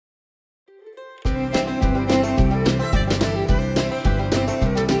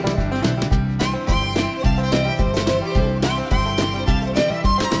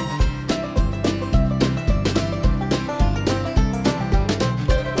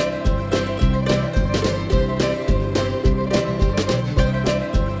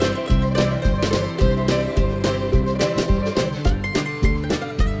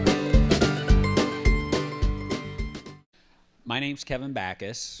name's Kevin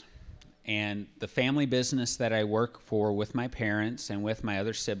Backus, and the family business that I work for with my parents and with my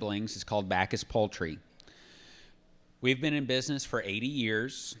other siblings is called Backus Poultry. We've been in business for 80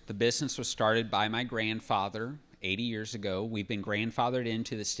 years. The business was started by my grandfather 80 years ago. We've been grandfathered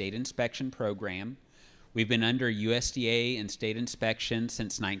into the state inspection program. We've been under USDA and state inspection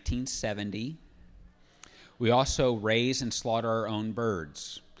since 1970. We also raise and slaughter our own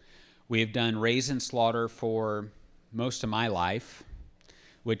birds. We have done raise and slaughter for most of my life,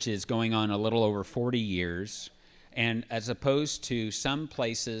 which is going on a little over 40 years. And as opposed to some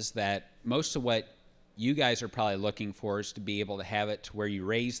places that most of what you guys are probably looking for is to be able to have it to where you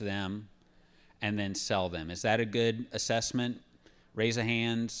raise them and then sell them. Is that a good assessment? Raise of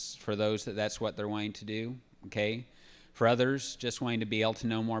hands for those that's what they're wanting to do, okay? For others, just wanting to be able to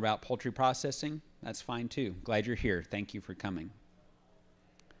know more about poultry processing, that's fine too. Glad you're here. Thank you for coming.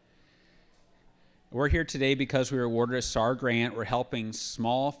 We're here today because we were awarded a SARE grant. We're helping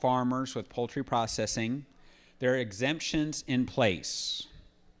small farmers with poultry processing. There are exemptions in place.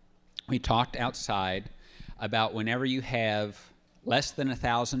 We talked outside about whenever you have less than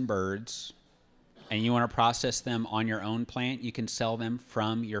 1,000 birds and you want to process them on your own plant, you can sell them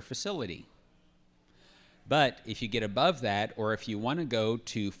from your facility. But if you get above that, or if you want to go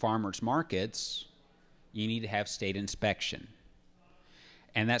to farmers markets, you need to have state inspection.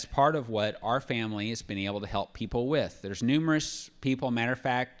 And that's part of what our family has been able to help people with. There's numerous people, matter of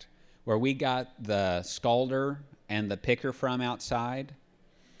fact, where we got the scalder and the picker from outside,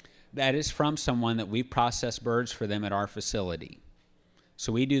 that is from someone that we process birds for them at our facility.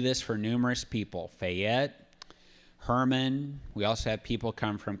 So we do this for numerous people. Fayette, Herman, we also have people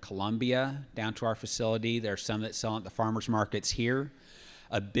come from Columbia down to our facility. There are some that sell at the farmers markets here.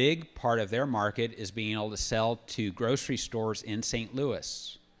 A big part of their market is being able to sell to grocery stores in St.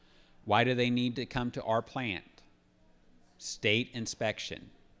 Louis. Why do they need to come to our plant? State inspection.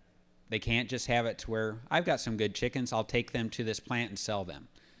 They can't just have it to where, I've got some good chickens, I'll take them to this plant and sell them.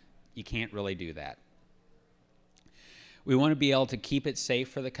 You can't really do that. We want to be able to keep it safe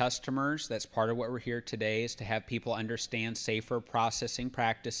for the customers. That's part of what we're here today, is to have people understand safer processing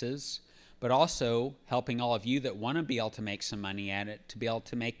practices, but also helping all of you that want to be able to make some money at it to be able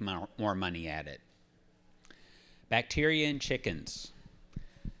to make more money at it. Bacteria in chickens.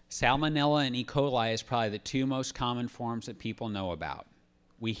 Salmonella and E. coli is probably the two most common forms that people know about.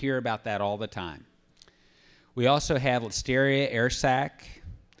 We hear about that all the time. We also have Listeria airsac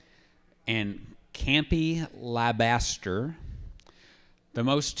and Campylobacter. The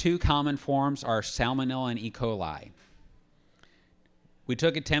most two common forms are Salmonella and E. coli. We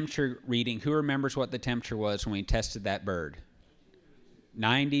took a temperature reading. Who remembers what the temperature was when we tested that bird?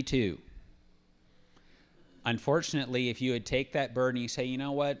 92. Unfortunately, if you would take that bird and you say, you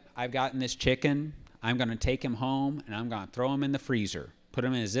know what, I've gotten this chicken, I'm going to take him home and I'm going to throw him in the freezer. Put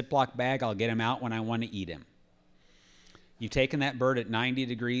him in a Ziploc bag, I'll get him out when I want to eat him. You've taken that bird at 90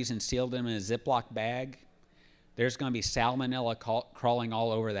 degrees and sealed him in a Ziploc bag, there's going to be salmonella crawling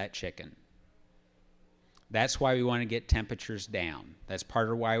all over that chicken. That's why we want to get temperatures down. That's part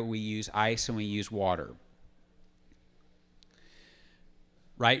of why we use ice and we use water.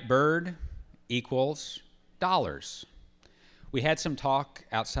 Right bird equals dollars. We had some talk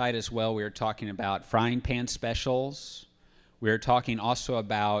outside as well. We were talking about frying pan specials. We were talking also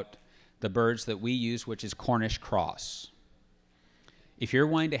about the birds that we use, which is Cornish cross. If you're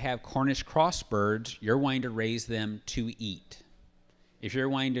wanting to have Cornish cross birds, you're wanting to raise them to eat. If you're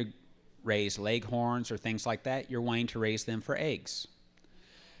wanting to raise leghorns or things like that, you're wanting to raise them for eggs.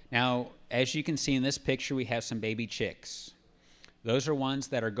 Now, as you can see in this picture, we have some baby chicks. Those are ones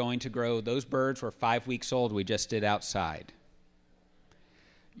that are going to grow. Those birds were 5 weeks old we just did outside.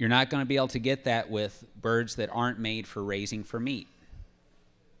 You're not going to be able to get that with birds that aren't made for raising for meat.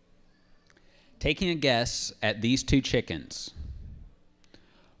 Taking a guess at these two chickens,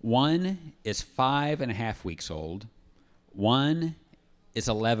 one is 5.5 weeks old, one is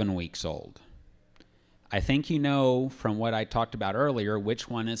 11 weeks old. I think you know from what I talked about earlier which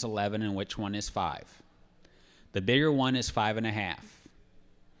one is 11 and which one is 5. The bigger one is 5.5.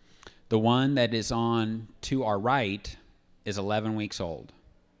 The one that is on to our right is 11 weeks old.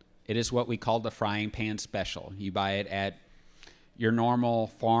 It is what we call the frying pan special. You buy it at your normal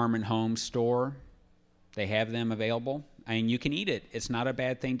farm and home store. They have them available, and you can eat it. It's not a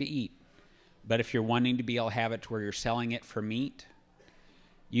bad thing to eat. But if you're wanting to be able to have it to where you're selling it for meat,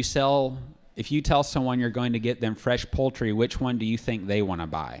 if you tell someone you're going to get them fresh poultry, which one do you think they want to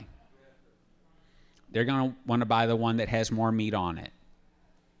buy? They're going to want to buy the one that has more meat on it.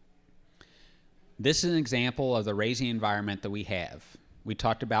 This is an example of the raising environment that we have. We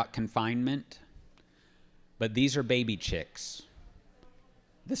talked about confinement, but these are baby chicks.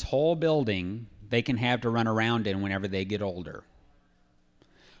 this whole building they can have to run around in whenever they get older.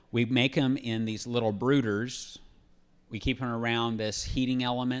 We make them in these little brooders. We keep them around this heating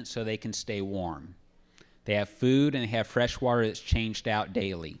element so they can stay warm. They have food and they have fresh water that's changed out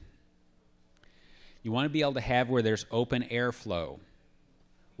daily. You want to be able to have where there's open airflow,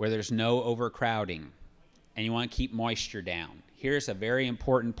 where there's no overcrowding, and you want to keep moisture down. Here's a very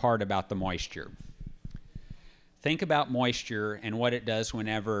important part about the moisture. Think about moisture and what it does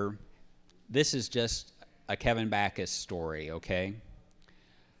whenever, this is just a Kevin Backus story, okay?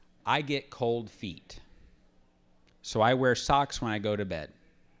 I get cold feet, so I wear socks when I go to bed.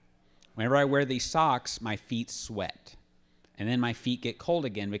 Whenever I wear these socks, my feet sweat, and then my feet get cold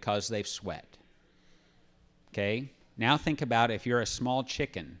again because they've sweat. Okay? Now think about if you're a small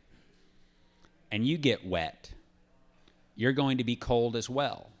chicken and you get wet, you're going to be cold as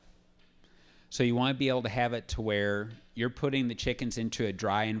well. So you want to be able to have it to where you're putting the chickens into a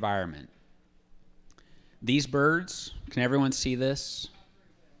dry environment. These birds, can everyone see this?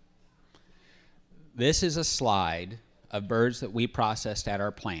 This is a slide of birds that we processed at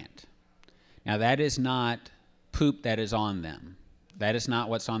our plant. Now that is not poop that is on them. That is not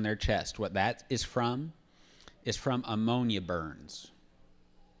what's on their chest. What that is from ammonia burns.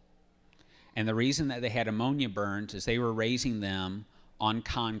 And the reason that they had ammonia burns is they were raising them on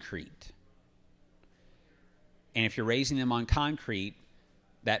concrete. And if you're raising them on concrete,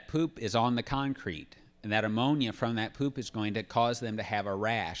 that poop is on the concrete. And that ammonia from that poop is going to cause them to have a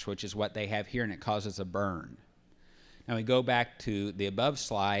rash, which is what they have here, and it causes a burn. Now we go back to the above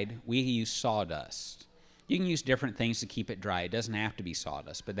slide, we use sawdust. You can use different things to keep it dry. It doesn't have to be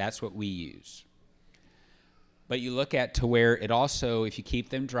sawdust, but that's what we use. But you look at to where it also, if you keep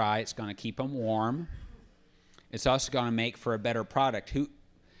them dry, it's going to keep them warm. It's also going to make for a better product. Who,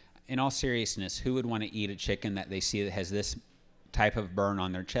 in all seriousness, who would want to eat a chicken that they see that has this type of burn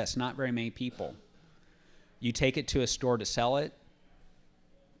on their chest? Not very many people. You take it to a store to sell it,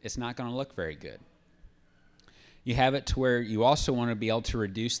 it's not going to look very good. You have it to where you also want to be able to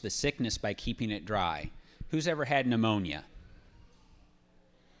reduce the sickness by keeping it dry. Who's ever had pneumonia?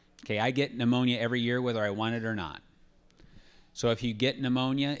 Okay, I get pneumonia every year whether I want it or not. So if you get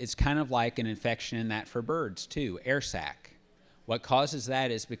pneumonia, it's kind of like an infection in that for birds too, air sac. What causes that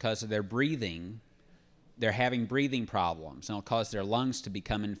is because of their breathing, they're having breathing problems, and it'll cause their lungs to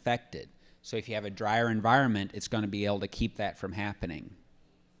become infected. So if you have a drier environment, it's going to be able to keep that from happening.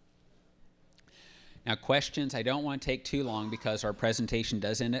 Now questions, I don't want to take too long because our presentation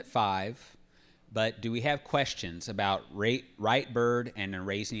does end at 5, but do we have questions about right bird and a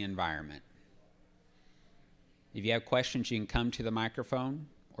raising environment? If you have questions, you can come to the microphone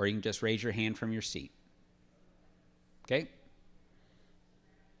or you can just raise your hand from your seat. Okay?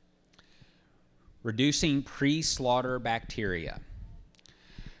 Reducing pre-slaughter bacteria.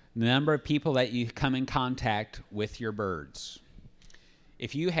 The number of people that you come in contact with your birds.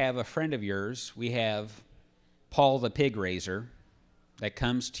 If you have a friend of yours, we have Paul the pig raiser that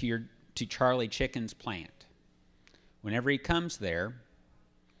comes to Charlie Chicken's plant. Whenever he comes there,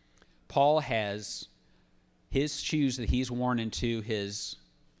 Paul has his shoes that he's worn into his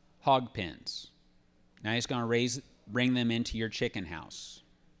hog pens. Now he's going to bring them into your chicken house.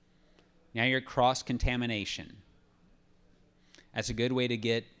 Now you're cross-contamination. That's a good way to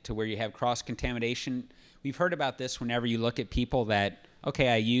get to where you have cross-contamination. We've heard about this whenever you look at people that, okay,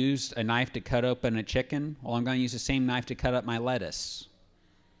 I used a knife to cut open a chicken. Well, I'm going to use the same knife to cut up my lettuce.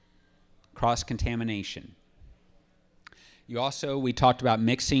 Cross-contamination. We talked about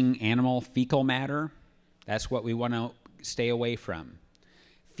mixing animal fecal matter. That's what we want to stay away from.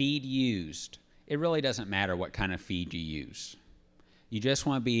 Feed used. It really doesn't matter what kind of feed you use. You just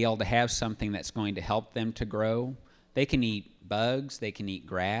want to be able to have something that's going to help them to grow. They can eat bugs, they can eat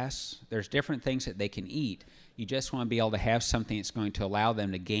grass. There's different things that they can eat. You just want to be able to have something that's going to allow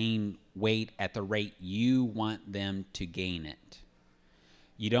them to gain weight at the rate you want them to gain it.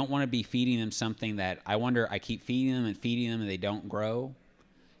 You don't want to be feeding them something that, I keep feeding them and they don't grow.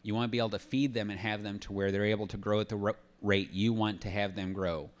 You want to be able to feed them and have them to where they're able to grow at the rate you want to have them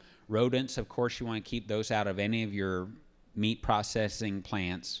grow. Rodents, of course, you want to keep those out of any of your meat processing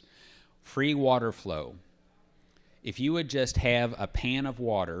plants. Free water flow. If you would just have a pan of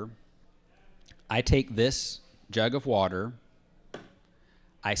water, I take this jug of water,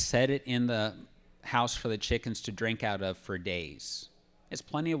 I set it in the house for the chickens to drink out of for days. It's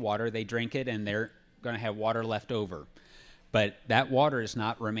plenty of water. They drink it and they're going to have water left over. But that water is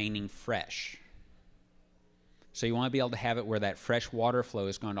not remaining fresh. So you want to be able to have it where that fresh water flow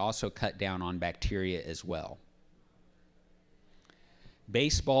is going to also cut down on bacteria as well.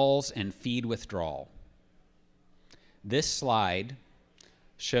 Baseballs and feed withdrawal. This slide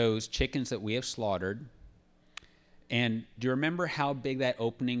shows chickens that we have slaughtered. And do you remember how big that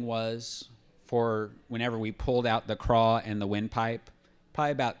opening was for whenever we pulled out the craw and the windpipe?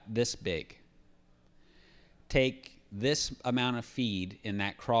 Probably about this big. Take this amount of feed in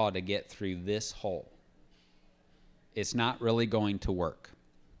that craw to get through this hole. It's not really going to work.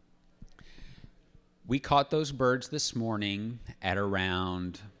 We caught those birds this morning at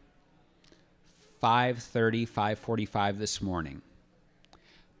around 5:30, 5:45 this morning.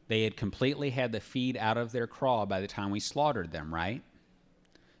 They had completely had the feed out of their craw by the time we slaughtered them, right?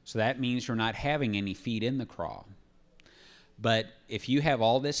 So that means you're not having any feed in the craw. But if you have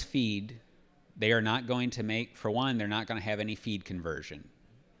all this feed, they are not going to make, for one, they're not going to have any feed conversion.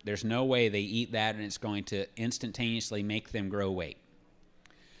 There's no way they eat that and it's going to instantaneously make them grow weight.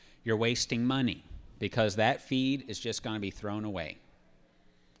 You're wasting money because that feed is just going to be thrown away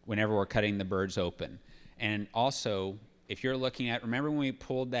whenever we're cutting the birds open. And also, if you're looking at, remember when we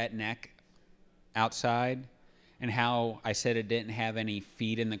pulled that neck outside and how I said it didn't have any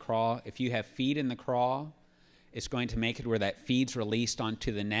feed in the craw? If you have feed in the craw, it's going to make it where that feed's released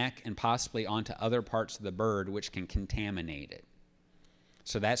onto the neck and possibly onto other parts of the bird, which can contaminate it.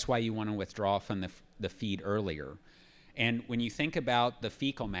 So that's why you want to withdraw from the feed earlier. And when you think about the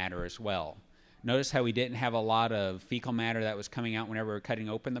fecal matter as well, notice how we didn't have a lot of fecal matter that was coming out whenever we were cutting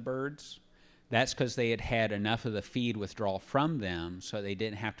open the birds? That's because they had had enough of the feed withdraw from them so they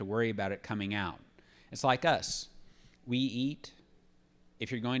didn't have to worry about it coming out. It's like us. We eat.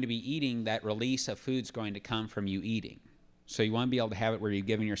 If you're going to be eating, that release of food's going to come from you eating. So you want to be able to have it where you're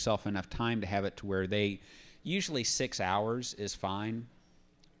giving yourself enough time to have it to where usually 6 hours is fine.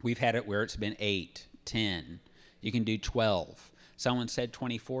 We've had it where it's been 8, 10. You can do 12. Someone said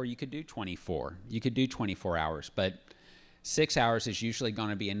 24, you could do 24. You could do 24 hours, but 6 hours is usually going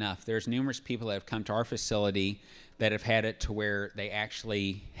to be enough. There's numerous people that have come to our facility that have had it to where they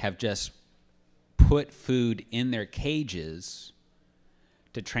actually have just put food in their cages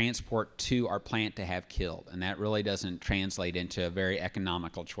to transport to our plant to have killed, and that really doesn't translate into a very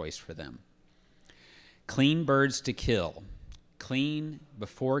economical choice for them. Clean birds to kill. Clean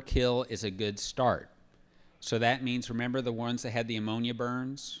before kill is a good start. So that means, remember the ones that had the ammonia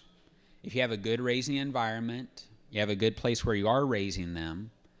burns? If you have a good raising environment, you have a good place where you are raising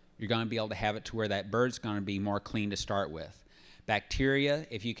them, you're going to be able to have it to where that bird's going to be more clean to start with. Bacteria,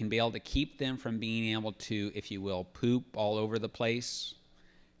 if you can be able to keep them from being able to, if you will, poop all over the place,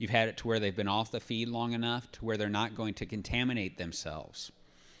 you've had it to where they've been off the feed long enough to where they're not going to contaminate themselves.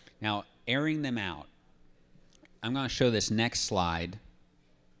 Now, airing them out. I'm going to show this next slide.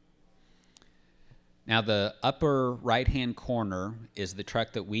 Now, the upper right-hand corner is the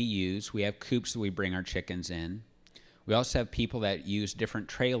truck that we use. We have coops that we bring our chickens in. We also have people that use different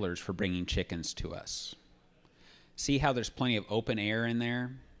trailers for bringing chickens to us. See how there's plenty of open air in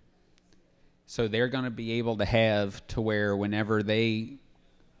there? So they're going to be able to have to where whenever they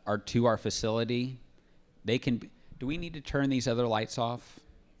are to our facility, they can... Do we need to turn these other lights off?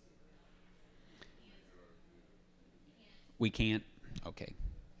 We can't? Okay.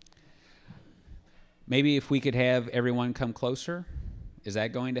 Maybe if we could have everyone come closer, is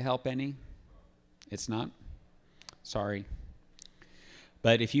that going to help any? It's not? Sorry.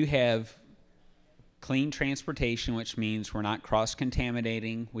 But if you have clean transportation, which means we're not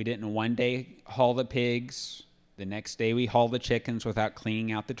cross-contaminating, we didn't one day haul the pigs, the next day we haul the chickens without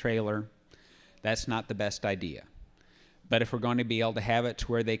cleaning out the trailer, that's not the best idea. But if we're going to be able to have it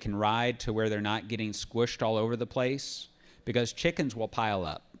to where they can ride to where they're not getting squished all over the place, because chickens will pile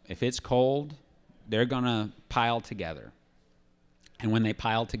up. If it's cold, they're going to pile together. And when they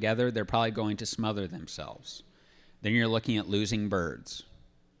pile together, they're probably going to smother themselves. Then you're looking at losing birds.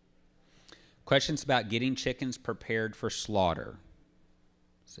 Questions about getting chickens prepared for slaughter.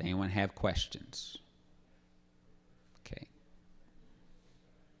 Does anyone have questions? Okay.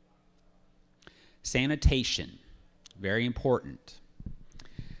 Sanitation, very important.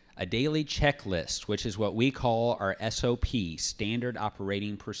 A daily checklist, which is what we call our SOP, Standard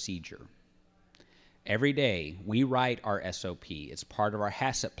Operating Procedure. Every day, we write our SOP. It's part of our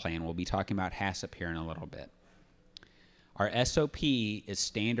HACCP plan. We'll be talking about HACCP here in a little bit. Our SOP is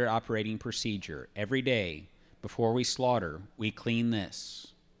Standard Operating Procedure. Every day, before we slaughter, we clean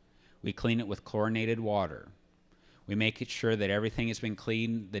this. We clean it with chlorinated water. We make it sure that everything has been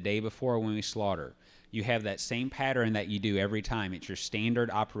cleaned the day before when we slaughter. You have that same pattern that you do every time. It's your standard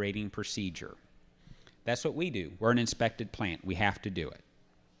operating procedure. That's what we do. We're an inspected plant. We have to do it.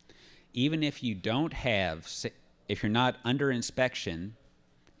 Even if you don't have, if you're not under inspection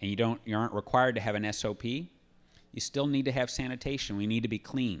and you aren't required to have an SOP, you still need to have sanitation. We need to be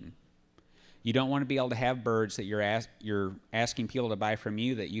clean. You don't want to be able to have birds that you're asking people to buy from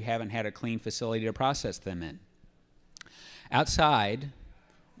you that you haven't had a clean facility to process them in. Outside,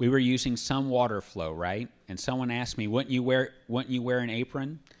 we were using some water flow, right? And someone asked me, wouldn't you wear an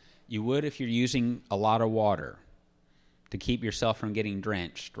apron? You would if you're using a lot of water to keep yourself from getting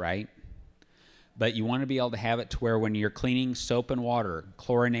drenched, right? But you want to be able to have it to where when you're cleaning soap and water,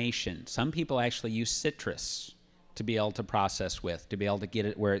 chlorination, some people actually use citrus to be able to process with, to be able to get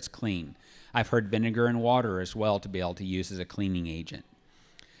it where it's clean. I've heard vinegar and water as well to be able to use as a cleaning agent.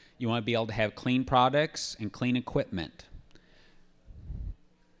 You want to be able to have clean products and clean equipment.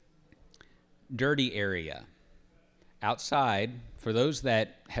 Dirty area. Outside, for those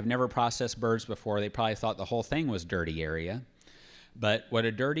that have never processed birds before, they probably thought the whole thing was dirty area. But what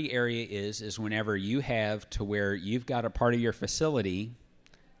a dirty area is whenever you have to where you've got a part of your facility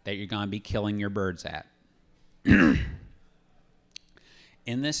that you're going to be killing your birds at.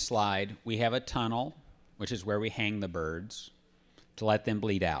 In this slide, we have a tunnel, which is where we hang the birds to let them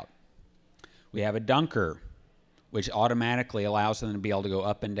bleed out. We have a dunker, which automatically allows them to be able to go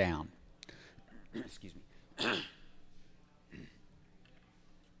up and down. Excuse me.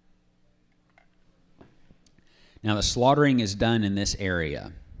 Now, the slaughtering is done in this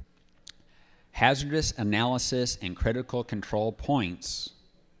area. Hazardous analysis and critical control points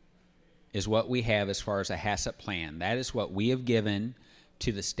is what we have as far as a HACCP plan. That is what we have given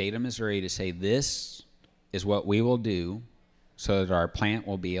to the state of Missouri to say this is what we will do so that our plant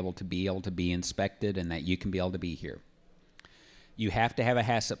will be able to be inspected and that you can be able to be here. You have to have a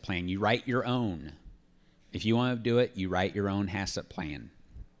HACCP plan. You write your own. If you want to do it, you write your own HACCP plan.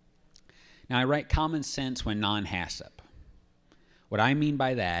 Now, I write common sense when non-HACCP. What I mean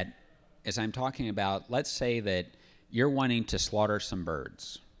by that is I'm talking about, let's say that you're wanting to slaughter some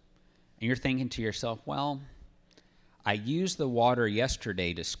birds. And you're thinking to yourself, well, I used the water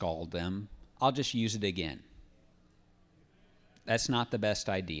yesterday to scald them. I'll just use it again. That's not the best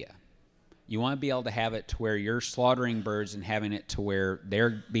idea. You want to be able to have it to where you're slaughtering birds and having it to where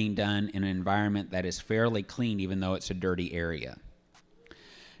they're being done in an environment that is fairly clean, even though it's a dirty area.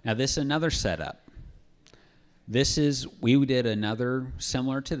 Now, this is another setup. We did another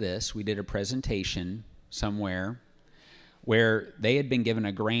similar to this. We did a presentation somewhere where they had been given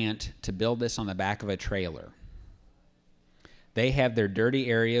a grant to build this on the back of a trailer. They have their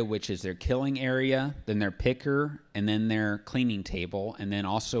dirty area, which is their killing area, then their picker, and then their cleaning table, and then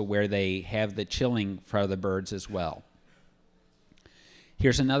also where they have the chilling for the birds as well.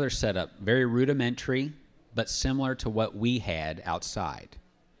 Here's another setup, very rudimentary, but similar to what we had outside.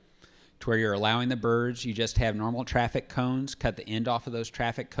 To where you're allowing the birds, you just have normal traffic cones, cut the end off of those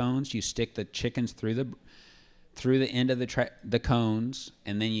traffic cones, you stick the chickens through the end of the cones,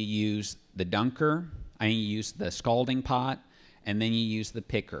 and then you use the dunker, you use the scalding pot, and then you use the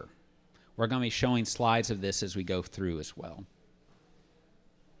picker. We're going to be showing slides of this as we go through as well.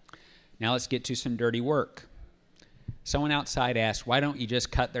 Now let's get to some dirty work. Someone outside asked, why don't you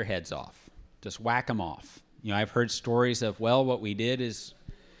just cut their heads off? Just whack them off. You know, I've heard stories of, well, what we did is,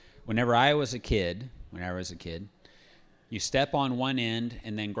 whenever I was a kid, you step on one end,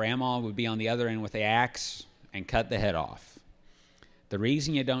 and then Grandma would be on the other end with the axe and cut the head off. The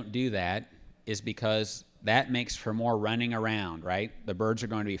reason you don't do that is because that makes for more running around, right? The birds are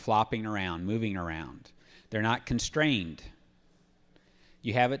going to be flopping around, moving around. They're not constrained.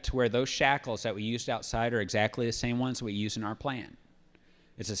 You have it to where those shackles that we used outside are exactly the same ones we use in our plant.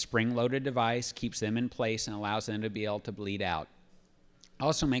 It's a spring-loaded device, keeps them in place, and allows them to be able to bleed out.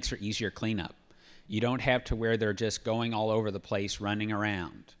 Also makes for easier cleanup. You don't have to where they're just going all over the place, running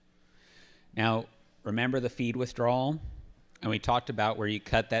around. Now, remember the feed withdrawal? And we talked about where you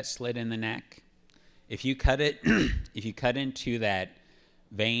cut that slit in the neck. If you cut it, if you cut into that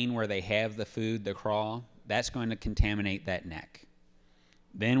vein where they have the food, the craw, that's going to contaminate that neck.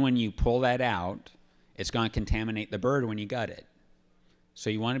 Then when you pull that out, it's going to contaminate the bird when you gut it. So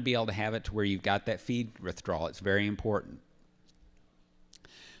you want to be able to have it to where you've got that feed withdrawal. It's very important.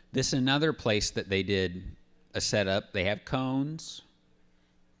 This is another place that they did a setup. They have cones,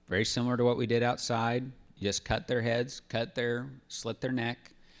 very similar to what we did outside. You just cut their heads, slit their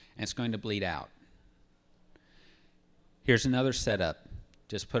neck, and it's going to bleed out. Here's another setup.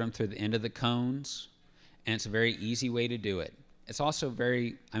 Just put them through the end of the cones, and it's a very easy way to do it. It's also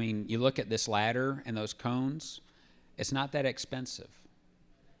very, you look at this ladder and those cones, it's not that expensive.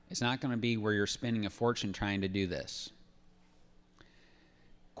 It's not going to be where you're spending a fortune trying to do this.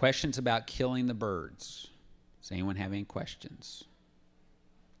 Questions about killing the birds. Does anyone have any questions?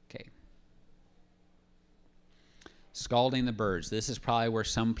 Okay. Scalding the birds. This is probably where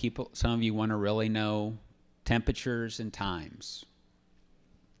some of you want to really know temperatures and times.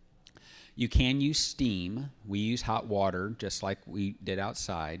 You can use steam. We use hot water just like we did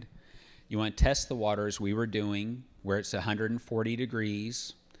outside. You want to test the water as we were doing where it's 140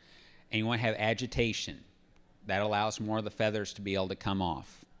 degrees, and you want to have agitation. That allows more of the feathers to be able to come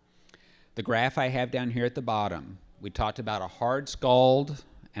off. The graph I have down here at the bottom, we talked about a hard scald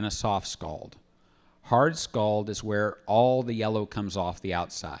and a soft scald. Hard scald is where all the yellow comes off the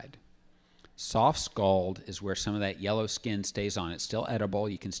outside. Soft scald is where some of that yellow skin stays on. It's still edible.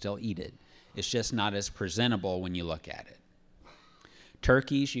 You can still eat it. It's just not as presentable when you look at it.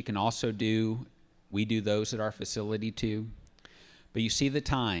 Turkeys you can also do. We do those at our facility too. But you see the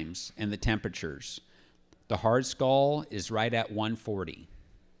times and the temperatures. The hard scald is right at 140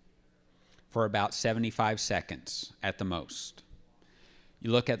 for about 75 seconds at the most.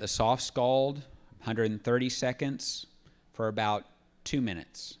 You look at the soft scald, 130 seconds for about 2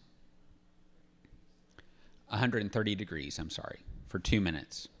 minutes. 130 degrees, I'm sorry, for 2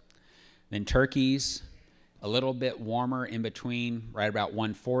 minutes. Then turkeys, a little bit warmer in between, right about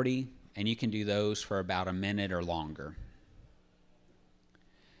 140, and you can do those for about a minute or longer.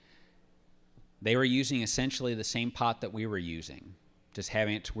 They were using essentially the same pot that we were using, just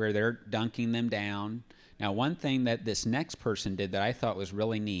having it to where they're dunking them down. Now, one thing that this next person did that I thought was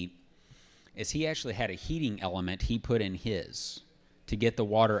really neat is he actually had a heating element he put in his to get the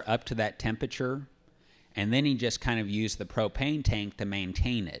water up to that temperature, and then he just kind of used the propane tank to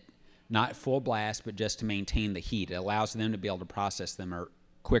maintain it. Not full blast, but just to maintain the heat. It allows them to be able to process them at a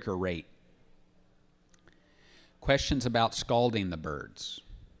quicker rate. Questions about scalding the birds?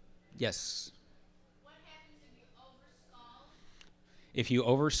 Yes? What happens if you overscald? If you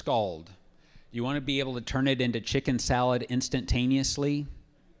overscald, you want to be able to turn it into chicken salad instantaneously.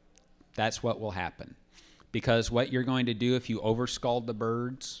 That's what will happen. Because what you're going to do if you overscald the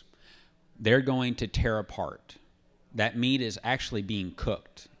birds, they're going to tear apart. That meat is actually being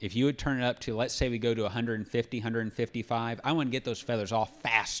cooked. If you would turn it up to, let's say we go to 150, 155, I want to get those feathers off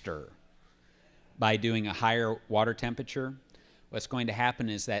faster by doing a higher water temperature. What's going to happen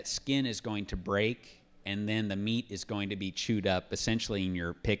is that skin is going to break, and then the meat is going to be chewed up essentially in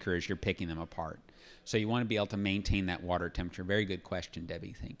your picker as you're picking them apart. So you want to be able to maintain that water temperature. Very good question,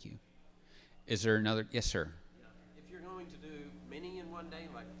 Debbie. Thank you. Is there another? Yes, sir. If you're going to do many in one day,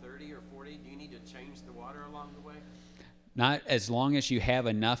 like 30 or 40, do you need to change the water along the way? Not as long as you have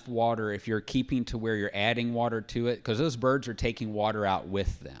enough water. If you're keeping to where you're adding water to it, because those birds are taking water out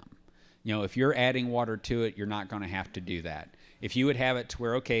with them. You know, if you're adding water to it, you're not going to have to do that. If you would have it to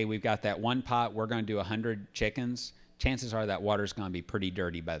where, okay, we've got that one pot, we're going to do 100 chickens, chances are that water's going to be pretty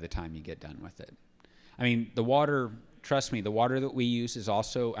dirty by the time you get done with it. I mean, the water, trust me, the water that we use is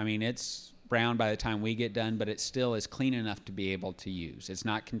also, I mean, it's brown by the time we get done, but it still is clean enough to be able to use. It's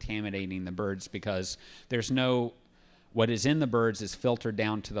not contaminating the birds because there's no, what is in the birds is filtered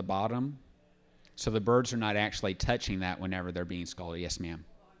down to the bottom, so the birds are not actually touching that whenever they're being scalded. Yes, ma'am.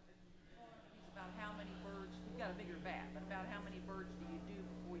 About how many birds, you've got a bigger vat, but about how many birds do you do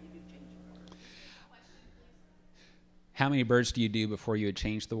before you do change the water? How many birds do you do before you would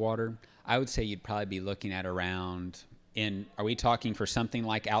change the water? I would say you'd probably be looking at around, are we talking for something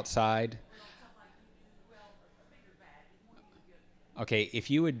like outside? Okay, if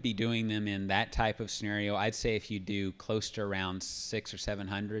you would be doing them in that type of scenario, I'd say if you do close to around 600 or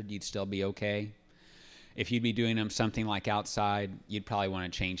 700, you'd still be okay. If you'd be doing them something like outside, you'd probably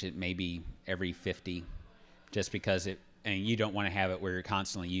want to change it maybe every 50, just because and you don't want to have it where you're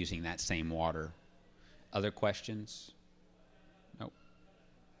constantly using that same water. Other questions? Nope.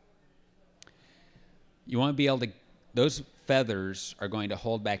 You want to be able to, those feathers are going to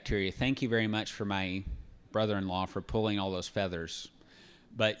hold bacteria. Thank you very much for my brother-in-law for pulling all those feathers,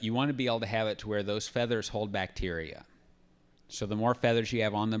 but you want to be able to have it to where those feathers hold bacteria. So the more feathers you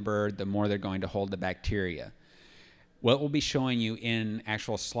have on the bird, the more they're going to hold the bacteria. What we'll be showing you in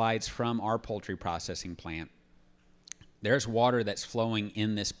actual slides from our poultry processing plant, there's water that's flowing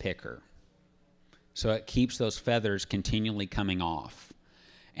in this picker, so it keeps those feathers continually coming off.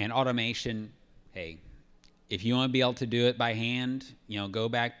 And automation, hey, if you want to be able to do it by hand, you know, go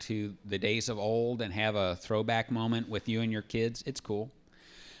back to the days of old and have a throwback moment with you and your kids, it's cool.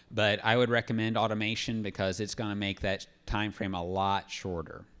 But I would recommend automation because it's going to make that time frame a lot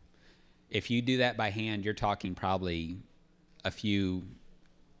shorter. If you do that by hand, you're talking probably a few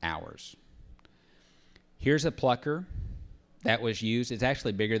hours. Here's a plucker that was used. It's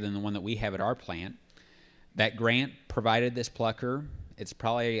actually bigger than the one that we have at our plant. That Grant provided this plucker. It's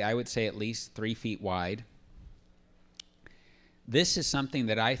probably, I would say, at least 3 feet wide. This is something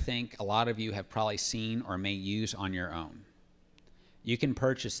that I think a lot of you have probably seen or may use on your own. You can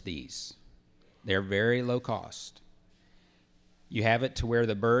purchase these. They're very low cost. You have it to where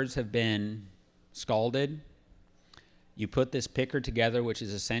the birds have been scalded. You put this picker together, which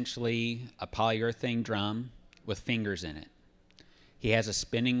is essentially a polyurethane drum with fingers in it. He has a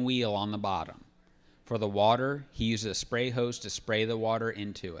spinning wheel on the bottom. For the water, he uses a spray hose to spray the water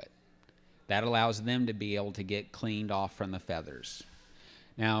into it. That allows them to be able to get cleaned off from the feathers.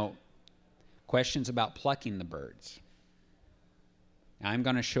 Now, questions about plucking the birds. Now, I'm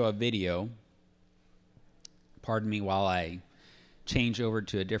going to show a video. Pardon me while I change over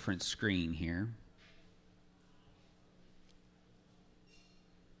to a different screen here.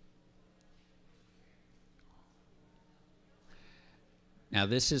 Now,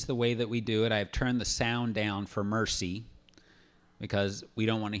 this is the way that we do it. I've turned the sound down for mercy because we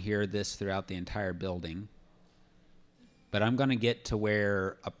don't want to hear this throughout the entire building. But I'm going to get to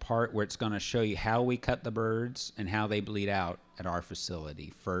where a part where it's going to show you how we cut the birds and how they bleed out at our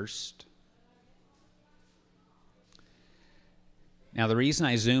facility first. Now, the reason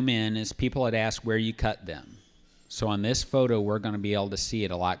I zoom in is people had asked where you cut them. So on this photo, we're going to be able to see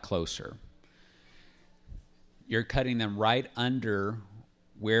it a lot closer. You're cutting them right under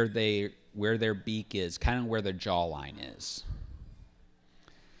where their beak is, kind of where their jawline is.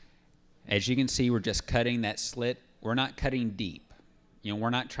 As you can see, we're just cutting that slit. We're not cutting deep. You know,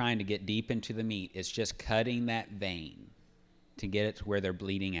 we're not trying to get deep into the meat. It's just cutting that vein to get it to where they're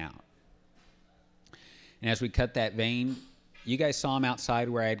bleeding out. And as we cut that vein, you guys saw them outside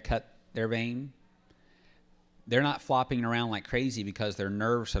where I had cut their vein. They're not flopping around like crazy because their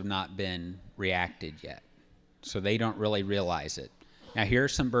nerves have not been reacted yet. So they don't really realize it. Now here are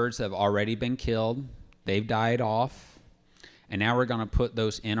some birds that have already been killed. They've died off. And now we're going to put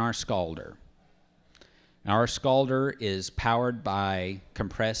those in our scalder. Now our scalder is powered by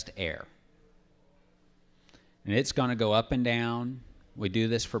compressed air. And it's going to go up and down. We do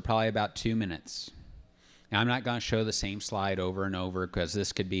this for probably about 2 minutes. Now I'm not going to show the same slide over and over because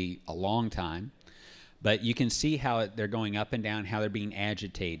this could be a long time. But you can see how they're going up and down, how they're being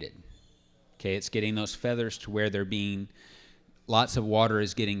agitated. Okay, it's getting those feathers to where they're being, lots of water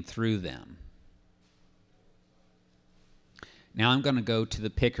is getting through them. Now I'm going to go to the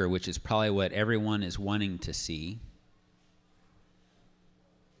picker, which is probably what everyone is wanting to see.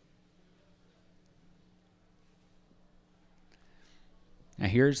 Now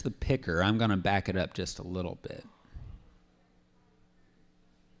here's the picker. I'm going to back it up just a little bit.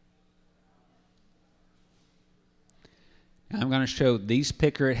 Now I'm going to show these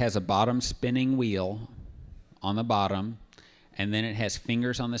picker. It has a bottom spinning wheel on the bottom, and then it has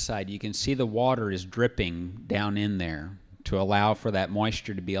fingers on the side. You can see the water is dripping down in there to allow for that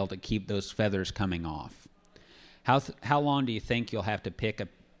moisture to be able to keep those feathers coming off. How long do you think you'll have to pick a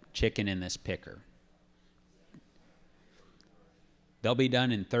chicken in this picker? They'll be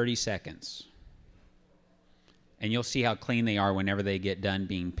done in 30 seconds. And you'll see how clean they are whenever they get done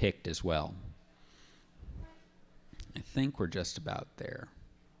being picked as well. I think we're just about there.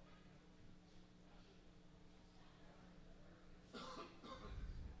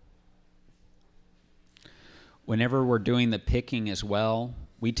 Whenever we're doing the picking as well,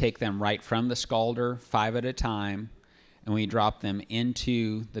 we take them right from the scalder, 5 at a time, and we drop them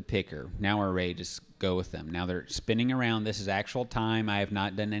into the picker. Now we're ready to go with them. Now they're spinning around. This is actual time. I have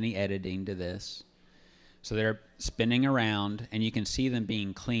not done any editing to this. So they're spinning around, and you can see them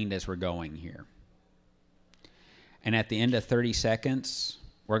being cleaned as we're going here. And at the end of 30 seconds,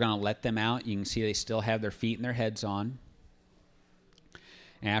 we're going to let them out. You can see they still have their feet and their heads on.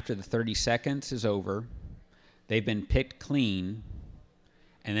 And after the 30 seconds is over, they've been picked clean,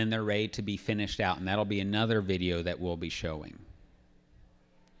 and then they're ready to be finished out. And that'll be another video that we'll be showing.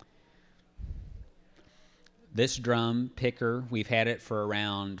 This drum picker, we've had it for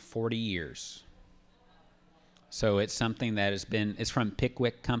around 40 years. So it's something that has been, it's from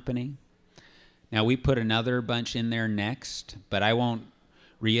Pickwick Company. Now we put another bunch in there next, but I won't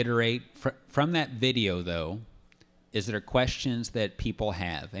reiterate. From that video though, is there questions that people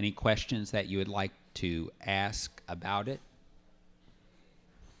have? Any questions that you would like to ask about it?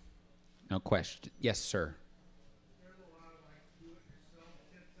 No question. Yes, sir. There's a lot of like do-it-yourself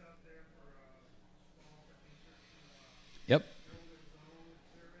kits out there for small producers to Yep. build their zone.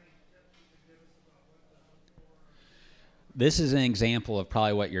 Is there any tips you can give us about what to look for? This is an example of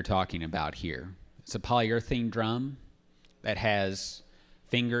probably what you're talking about here. It's a polyurethane drum that has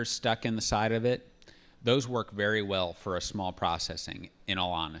fingers stuck in the side of it. Those work very well for a small processing, in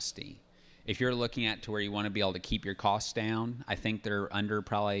all honesty. If you're looking at to where you want to be able to keep your costs down, I think they're under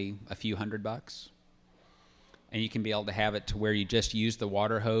probably a few $100. And you can be able to have it to where you just use the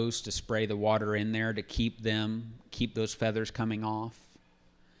water hose to spray the water in there to keep those feathers coming off.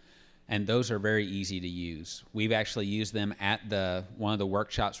 And those are very easy to use. We've actually used them at one of the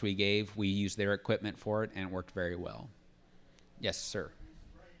workshops we gave. We used their equipment for it, and it worked very well. Yes, sir.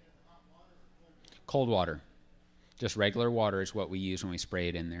 Cold water. Just regular water is what we use when we spray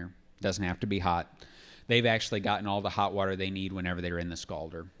it in there. Doesn't have to be hot. They've actually gotten all the hot water they need whenever they're in the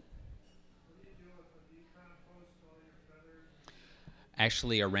scalder.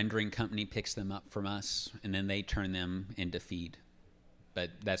 Actually, a rendering company picks them up from us, and then they turn them into feed. But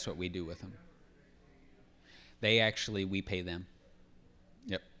that's what we do with them. We pay them.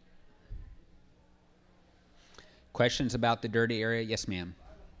 Yep. Questions about the dirty area? Yes, ma'am.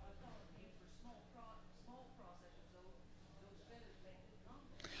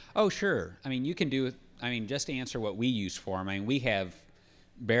 Oh, sure. I mean, you can do, just to answer what we use for them, we have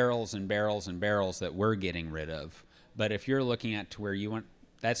barrels and barrels and barrels that we're getting rid of. But if you're looking at to where you want,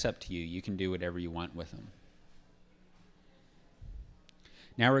 that's up to you. You can do whatever you want with them.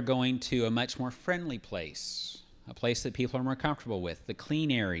 Now we're going to a much more friendly place, a place that people are more comfortable with, the clean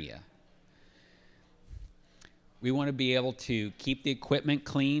area. We want to be able to keep the equipment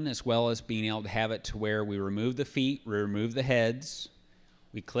clean as well as being able to have it to where we remove the feet, we remove the heads,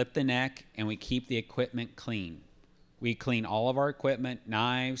 we clip the neck, and we keep the equipment clean. We clean all of our equipment,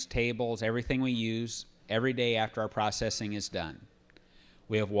 knives, tables, everything we use every day after our processing is done.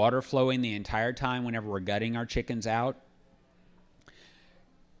 We have water flowing the entire time whenever we're gutting our chickens out.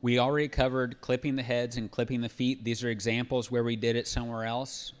 We already covered clipping the heads and clipping the feet. These are examples where we did it somewhere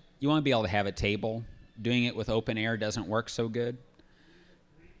else. You want to be able to have a table. Doing it with open air doesn't work so good.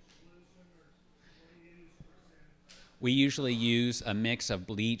 We usually use a mix of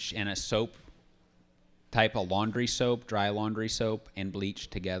bleach and a soap type of laundry soap, dry laundry soap, and bleach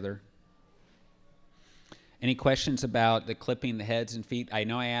together. Any questions about the clipping the heads and feet? I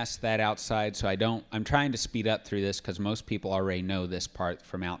know I asked that outside, so I'm trying to speed up through this because most people already know this part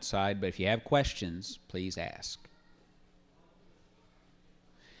from outside, but if you have questions, please ask.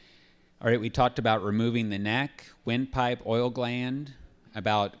 All right, we talked about removing the neck, windpipe, oil gland,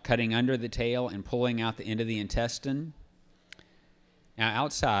 about cutting under the tail and pulling out the end of the intestine. Now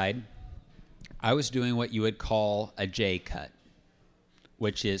outside, I was doing what you would call a J cut,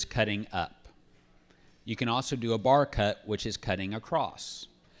 which is cutting up. You can also do a bar cut, which is cutting across.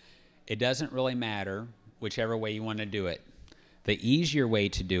 It doesn't really matter whichever way you want to do it. The easier way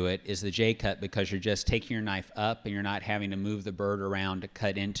to do it is the J cut because you're just taking your knife up and you're not having to move the bird around to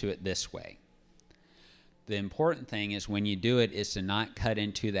cut into it this way. The important thing is when you do it is to not cut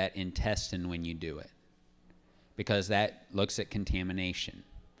into that intestine when you do it because that looks at contamination.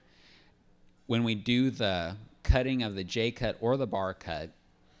 When we do the cutting of the J cut or the bar cut,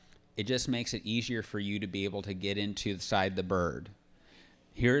 it just makes it easier for you to be able to get into the side of the bird.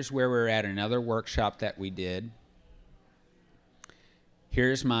 Here's where we're at another workshop that we did.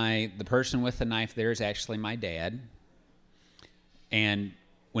 Here's the person with the knife there is actually my dad. And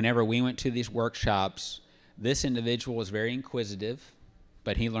whenever we went to these workshops, this individual was very inquisitive,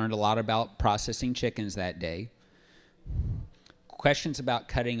 but he learned a lot about processing chickens that day. Questions about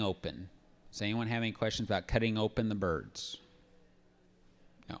cutting open. Does anyone have any questions about cutting open the birds?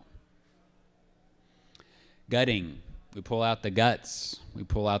 No. Gutting. We pull out the guts. We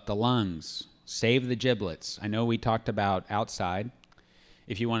pull out the lungs. Save the giblets. I know we talked about outside.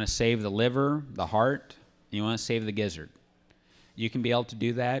 If you want to save the liver, the heart, and you want to save the gizzard, you can be able to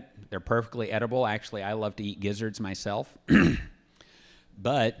do that. They're perfectly edible. Actually, I love to eat gizzards myself.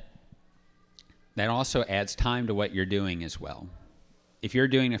 But that also adds time to what you're doing as well. If you're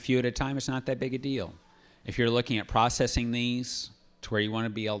doing a few at a time, it's not that big a deal. If you're looking at processing these to where you want to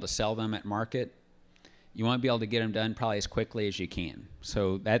be able to sell them at market, you want to be able to get them done probably as quickly as you can.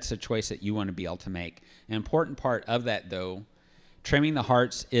 So that's a choice that you want to be able to make. An important part of that, though, trimming the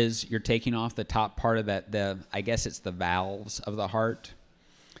hearts is you're taking off the top part of that, I guess it's the valves of the heart.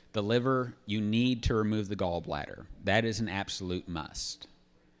 The liver, you need to remove the gallbladder. That is an absolute must.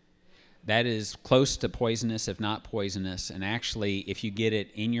 That is close to poisonous, if not poisonous. And actually, if you get it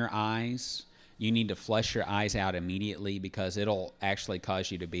in your eyes, you need to flush your eyes out immediately because it'll actually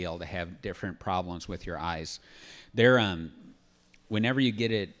cause you to be able to have different problems with your eyes. Whenever you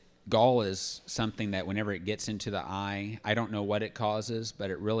get it, gall is something that whenever it gets into the eye, I don't know what it causes,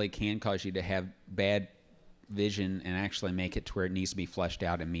 but it really can cause you to have bad vision and actually make it to where it needs to be flushed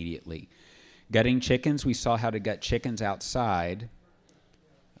out immediately. Gutting chickens, we saw how to gut chickens outside.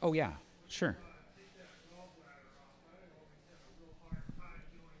 Oh, yeah, sure.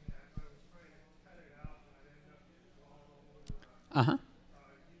 Uh-huh.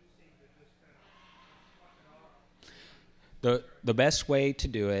 The best way to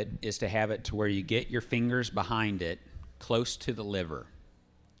do it is to have it to where you get your fingers behind it close to the liver.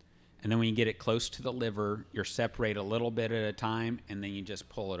 And then when you get it close to the liver, you separate a little bit at a time, and then you just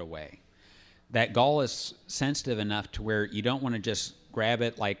pull it away. That gall is sensitive enough to where you don't want to just grab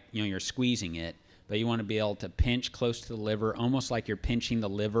it like, you know, you're squeezing it, but you want to be able to pinch close to the liver, almost like you're pinching the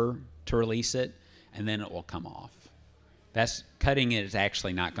liver to release it, and then it will come off. That's cutting it is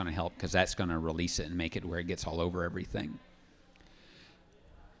actually not going to help because that's going to release it and make it where it gets all over everything.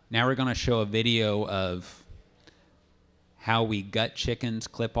 Now we're going to show a video of how we gut chickens,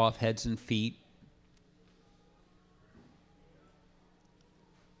 clip off heads and feet.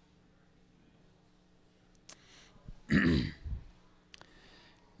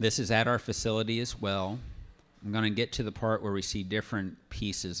 This is at our facility as well. I'm going to get to the part where we see different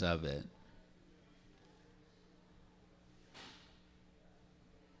pieces of it.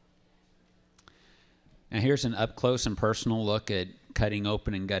 Now here's an up close and personal look at cutting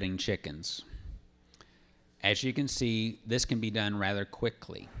open and gutting chickens. As you can see, this can be done rather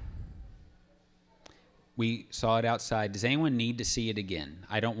quickly. We saw it outside. Does anyone need to see it again?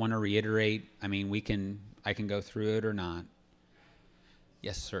 I don't want to reiterate. I mean, I can go through it or not.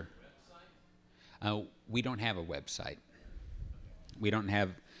 Yes, sir. We don't have a website. We don't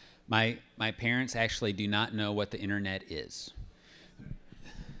have, my parents actually do not know what the internet is. These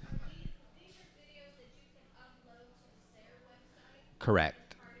are videos that you can upload to the SARE website.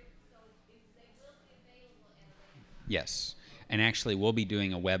 Correct. So they will be available at a later time. Yes. And actually, we'll be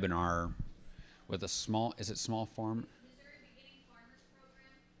doing a webinar with a small, is it small farm? Missouri Beginning Farmers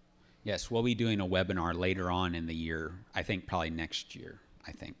Program. Yes, we'll be doing a webinar later on in the year. I think probably next year,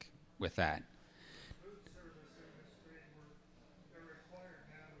 I think, with that. Food service industry, they're required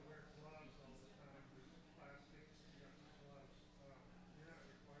now to wear gloves all the time with plastic gloves. You're not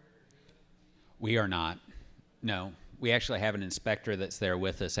required to do that? We are not. No. We actually have an inspector that's there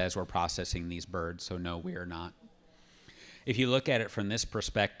with us as we're processing these birds, so no, we are not. If you look at it from this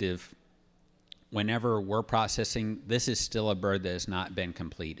perspective, whenever we're processing, this is still a bird that has not been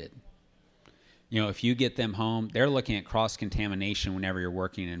completed. You know, if you get them home, they're looking at cross-contamination whenever you're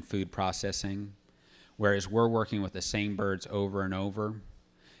working in food processing, whereas we're working with the same birds over and over.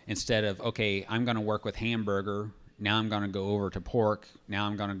 Instead of, okay, I'm going to work with hamburger, now I'm going to go over to pork, now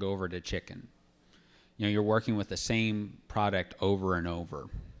I'm going to go over to chicken. You know, you're working with the same product over and over.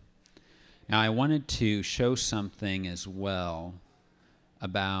 Now, I wanted to show something as well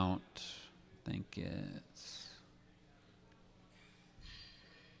about, I think it's,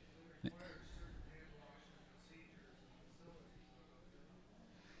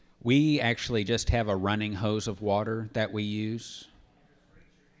 we actually just have a running hose of water that we use.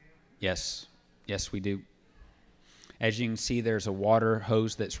 Yes, yes, we do. As you can see, there's a water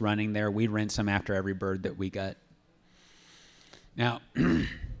hose that's running there. We rinse them after every bird that we gut. Now,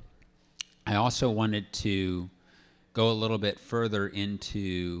 I also wanted to go a little bit further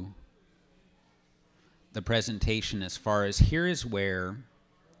into the presentation as far as here is where,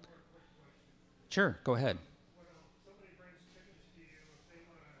 sure, go ahead. Somebody brings chickens to you, if they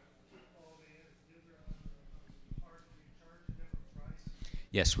want to keep all the gizzard on the part, do you charge a different price?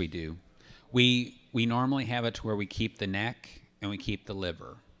 Yes, we do. We normally have it to where we keep the neck and we keep the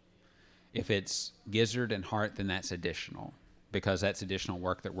liver. If it's gizzard and heart, then that's additional, because that's additional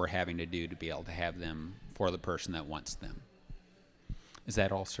work that we're having to do to be able to have them for the person that wants them. Is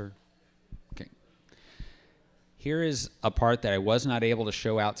that all, sir? Okay. Here is a part that I was not able to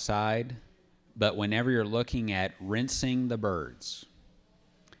show outside, but whenever you're looking at rinsing the birds,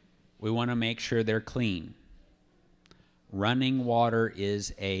 we want to make sure they're clean. Running water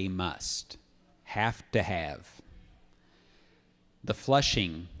is a must. Have to have. The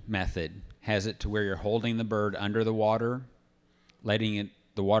flushing method has it to where you're holding the bird under the water, letting it,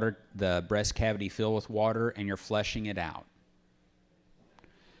 the breast cavity fill with water, and you're flushing it out.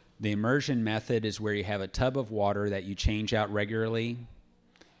 The immersion method is where you have a tub of water that you change out regularly.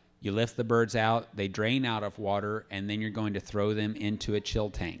 You lift the birds out, they drain out of water, and then you're going to throw them into a chill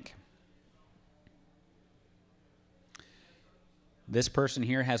tank. This person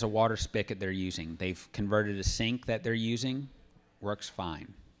here has a water spigot they're using. They've converted a sink that they're using. Works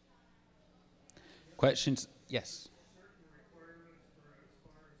fine. Questions? Yes.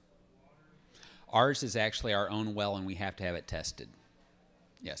 Ours is actually our own well, and we have to have it tested.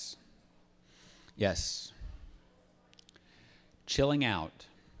 Yes. Yes. Chilling out.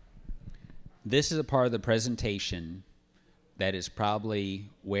 This is a part of the presentation that is probably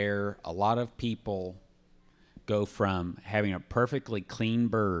where a lot of people go from having a perfectly clean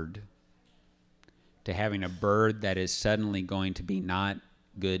bird to having a bird that is suddenly going to be not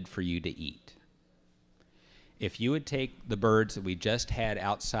good for you to eat. If you would take the birds that we just had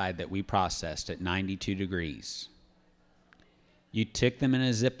outside that we processed at 92 degrees You took them in a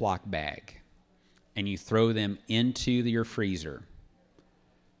Ziploc bag and you throw them into your freezer.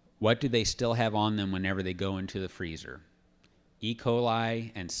 What do they still have on them whenever they go into the freezer? E.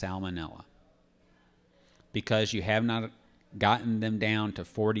 coli and salmonella. Because you have not gotten them down to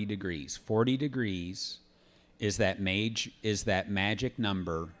 40 degrees. 40 degrees is that magic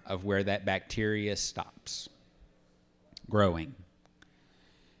number of where that bacteria stops growing.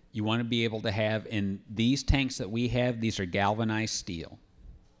 You want to be able to have, in these tanks that we have, these are galvanized steel.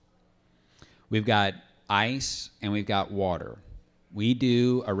 We've got ice and we've got water. We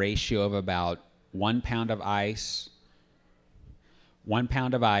do a ratio of about 1 pound of ice, 1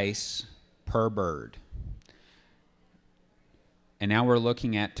 pound of ice per bird. And now we're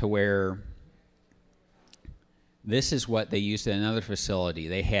looking at to where this is what they used at another facility.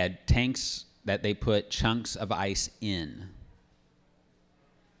 They had tanks that they put chunks of ice in.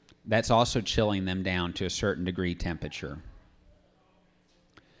 That's also chilling them down to a certain degree temperature.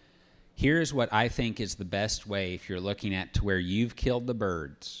 Here's what I think is the best way if you're looking at to where you've killed the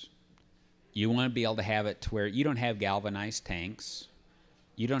birds. You want to be able to have it to where you don't have galvanized tanks.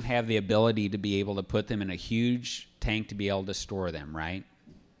 You don't have the ability to be able to put them in a huge tank to be able to store them, right?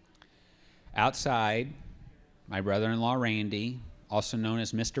 Outside, my brother-in-law Randy, also known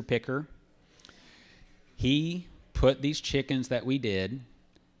as Mr. Picker, he put these chickens that we did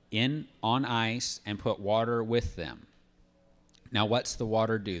in on ice and put water with them. Now, what's the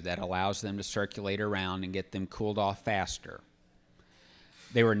water do? That allows them to circulate around and get them cooled off faster.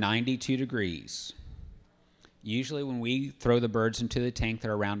 They were 92 degrees. Usually when we throw the birds into the tank,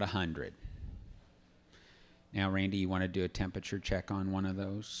 they're around 100. Now, Randy, you want to do a temperature check on one of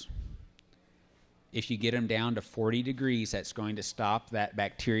those? If you get them down to 40 degrees, that's going to stop that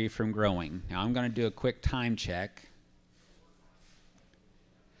bacteria from growing. Now, I'm going to do a quick time check.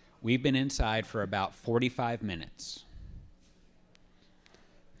 We've been inside for about 45 minutes.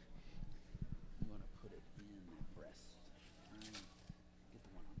 You want to put it in the breast. Get the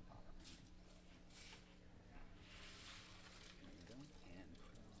one on top. There you go. And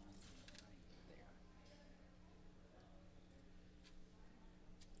put it on right there.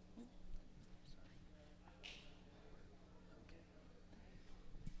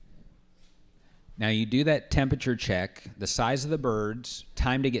 Now you do that temperature check, the size of the birds,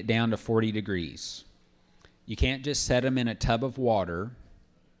 time to get down to 40 degrees. You can't just set them in a tub of water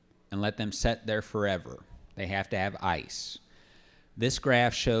and let them set there forever. They have to have ice. This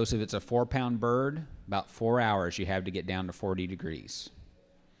graph shows if it's a 4-pound bird, about 4 hours you have to get down to 40 degrees.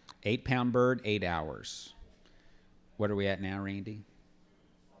 8-pound bird, 8 hours. What are we at now, Randy?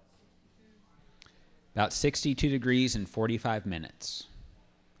 About 62 degrees in 45 minutes.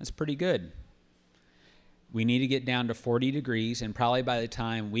 That's pretty good. We need to get down to 40 degrees, and probably by the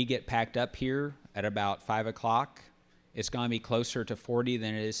time we get packed up here at about 5 o'clock, it's going to be closer to 40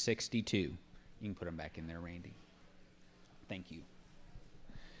 than it is 62. You can put them back in there, Randy. Thank you.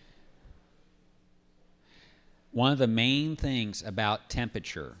 One of the main things about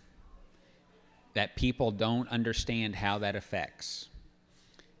temperature that people don't understand how that affects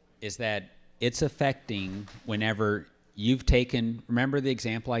is that it's affecting whenever you've taken, remember the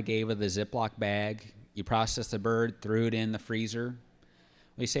example I gave of the Ziploc bag? You process the bird, threw it in the freezer.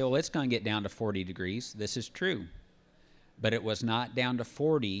 We say, well, it's going to get down to 40 degrees. This is true. But it was not down to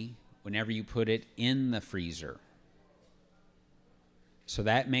 40 whenever you put it in the freezer. So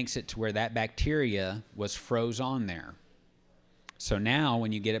that makes it to where that bacteria was froze on there. So now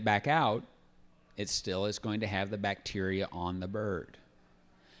when you get it back out, it still is going to have the bacteria on the bird.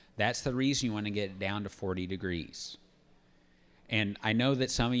 That's the reason you want to get it down to 40 degrees. And I know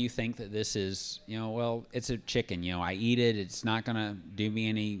that some of you think that this is, well, it's a chicken. I eat it. It's not going to do me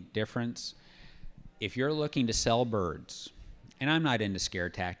any difference. If you're looking to sell birds, and I'm not into scare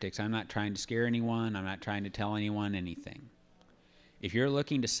tactics. I'm not trying to scare anyone. I'm not trying to tell anyone anything. If you're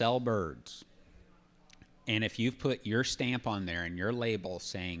looking to sell birds, and if you've put your stamp on there and your label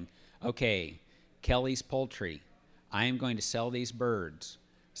saying, okay, Kelly's Poultry, I am going to sell these birds.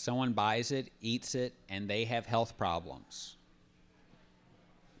 Someone buys it, eats it, and they have health problems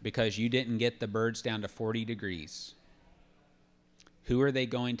because you didn't get the birds down to 40 degrees. Who are they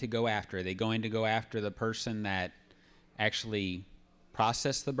going to go after? Are they going to go after the person that actually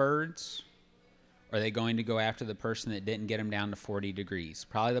processed the birds? Or are they going to go after the person that didn't get them down to 40 degrees?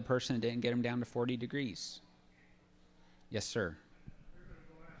 Probably the person that didn't get them down to 40 degrees. Yes, sir. They're gonna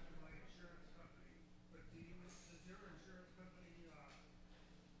go after my insurance company, but does your insurance company,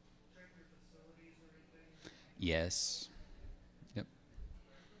 check your facilities or anything? Yes. Yep.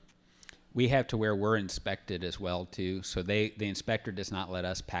 We have to where we're inspected as well too. So the inspector does not let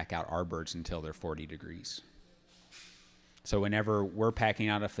us pack out our birds until they're 40 degrees. So whenever we're packing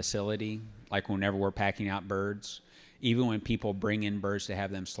out a facility, like whenever we're packing out birds, even when people bring in birds to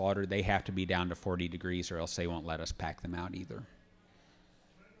have them slaughtered, they have to be down to 40 degrees or else they won't let us pack them out either.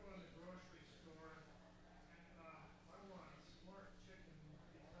 When I go in the grocery store, I want a smart chicken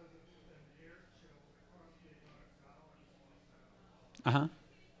because of the air chill. It costs me about $1 Uh-huh. Is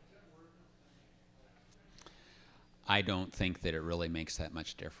it worth it? I don't think that it really makes that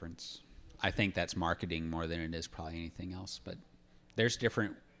much difference. I think that's marketing more than it is probably anything else. But there's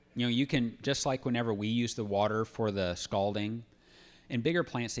different, you can, just like whenever we use the water for the scalding, in bigger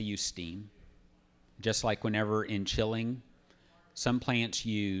plants they use steam. Just like whenever in chilling, some plants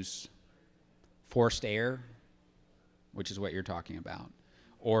use forced air, which is what you're talking about,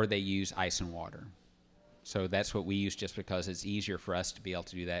 or they use ice and water. So that's what we use just because it's easier for us to be able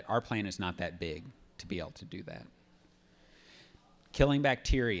to do that. Our plant is not that big to be able to do that. Killing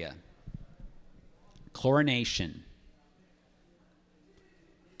bacteria. Chlorination,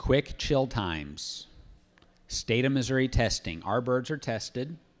 quick chill times, state of Missouri testing. Our birds are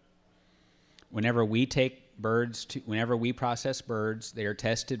tested. Whenever we process birds, they are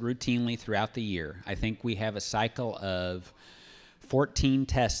tested routinely throughout the year. I think we have a cycle of 14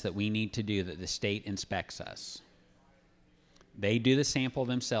 tests that we need to do that the state inspects us. They do the sample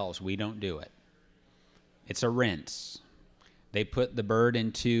themselves. We don't do it. It's a rinse. They put the bird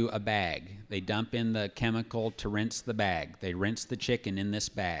into a bag. They dump in the chemical to rinse the bag. They rinse the chicken in this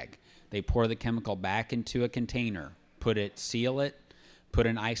bag. They pour the chemical back into a container, seal it, put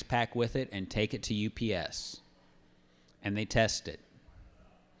an ice pack with it, and take it to UPS. And they test it.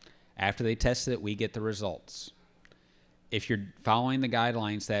 After they test it, we get the results. If you're following the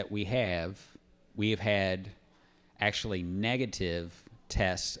guidelines that we have had actually negative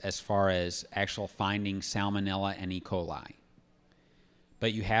tests as far as actual finding salmonella and E. coli.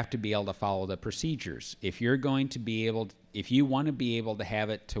 But you have to be able to follow the procedures. If you want to be able to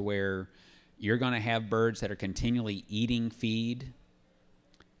have it to where you're going to have birds that are continually eating feed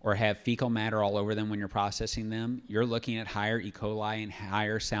or have fecal matter all over them when you're processing them, you're looking at higher E. coli and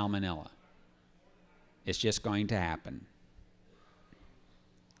higher salmonella. It's just going to happen.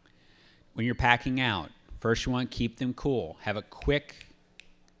 When you're packing out, first you want to keep them cool. Have a quick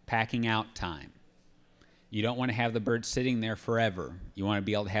packing out time. You don't want to have the birds sitting there forever. You want to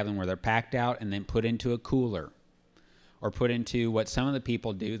be able to have them where they're packed out and then put into a cooler. Or put into what some of the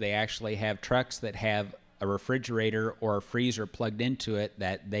people do. They actually have trucks that have a refrigerator or a freezer plugged into it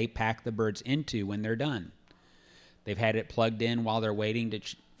that they pack the birds into when they're done. They've had it plugged in while they're waiting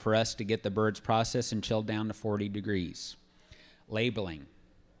for us to get the birds processed and chilled down to 40 degrees. Labeling.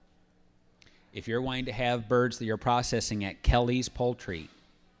 If you're wanting to have birds that you're processing at Kelly's Poultry,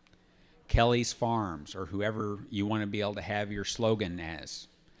 Kelly's Farms, or whoever you want to be able to have your slogan as,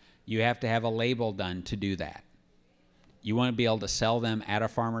 you have to have a label done to do that. You want to be able to sell them at a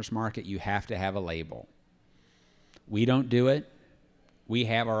farmer's market, you have to have a label. We don't do it. We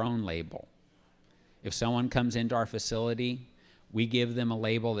have our own label. If someone comes into our facility, we give them a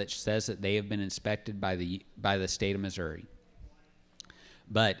label that says that they have been inspected by the state of Missouri.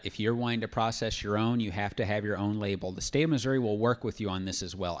 But if you're wanting to process your own, you have to have your own label. The state of Missouri will work with you on this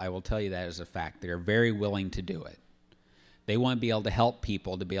as well. I will tell you that as a fact. They are very willing to do it. They want to be able to help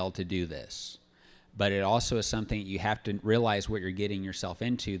people to be able to do this. But it also is something you have to realize what you're getting yourself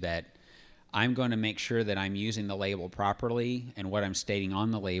into, that I'm going to make sure that I'm using the label properly, and what I'm stating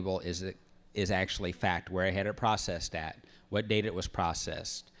on the label is actually fact, where I had it processed at, what date it was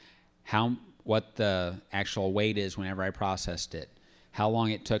processed, what the actual weight is whenever I processed it, how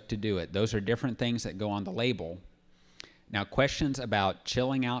long it took to do it. Those are different things that go on the label. Now, questions about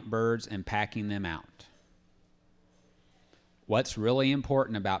chilling out birds and packing them out. What's really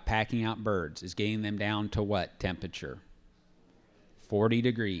important about packing out birds is getting them down to what temperature? 40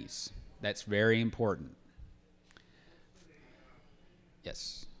 degrees. That's very important.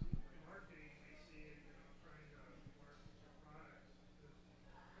 Yes. Marketing, we see it, trying to market your products.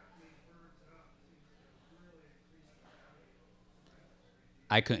 Cutting these birds up seems to really increase the value tremendously.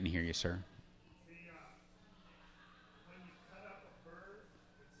 I couldn't hear you, sir. When you cut up a bird,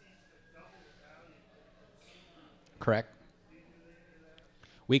 it seems to double the value to the consumer. Correct. Do you do any of that?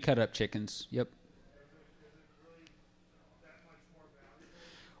 We cut up chickens. Yep. Is it really that much more valuable?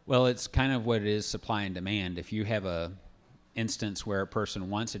 Well, it's kind of what it is, supply and demand. If you have a instance where a person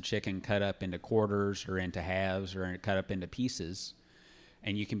wants a chicken cut up into quarters or into halves or cut up into pieces,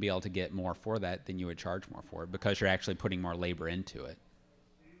 and you can be able to get more for that, then you would charge more for it because you're actually putting more labor into it.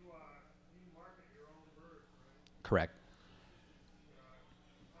 You market your own birds, right? Correct.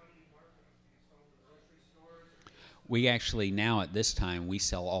 How do you market them? Do you sell them to grocery stores? Or We actually now at this time we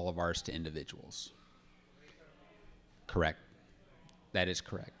sell all of ours to individuals. Correct. That is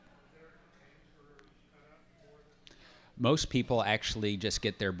correct. Most people actually just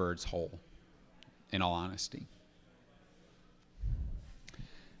get their birds whole, in all honesty.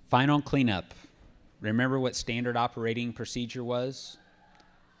 Final cleanup. Remember what standard operating procedure was?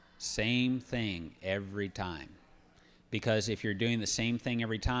 Same thing every time. Because if you're doing the same thing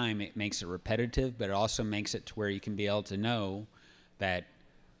every time, it makes it repetitive, but it also makes it to where you can be able to know that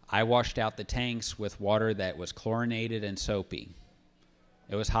I washed out the tanks with water that was chlorinated and soapy.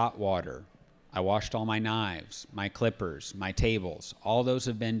 It was hot water. I washed all my knives, my clippers, my tables. All those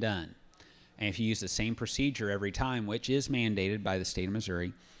have been done. And if you use the same procedure every time, which is mandated by the state of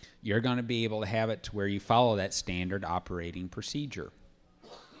Missouri, you're going to be able to have it to where you follow that standard operating procedure.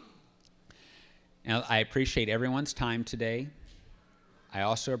 Now, I appreciate everyone's time today. I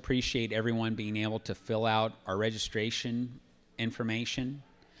also appreciate everyone being able to fill out our registration information.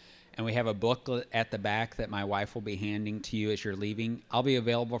 And we have a booklet at the back that my wife will be handing to you as you're leaving. I'll be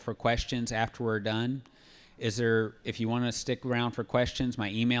available for questions after we're done. If you want to stick around for questions, my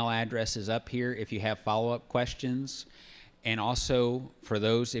email address is up here if you have follow-up questions. And also, for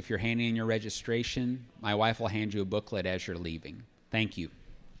those, if you're handing in your registration, my wife will hand you a booklet as you're leaving. Thank you.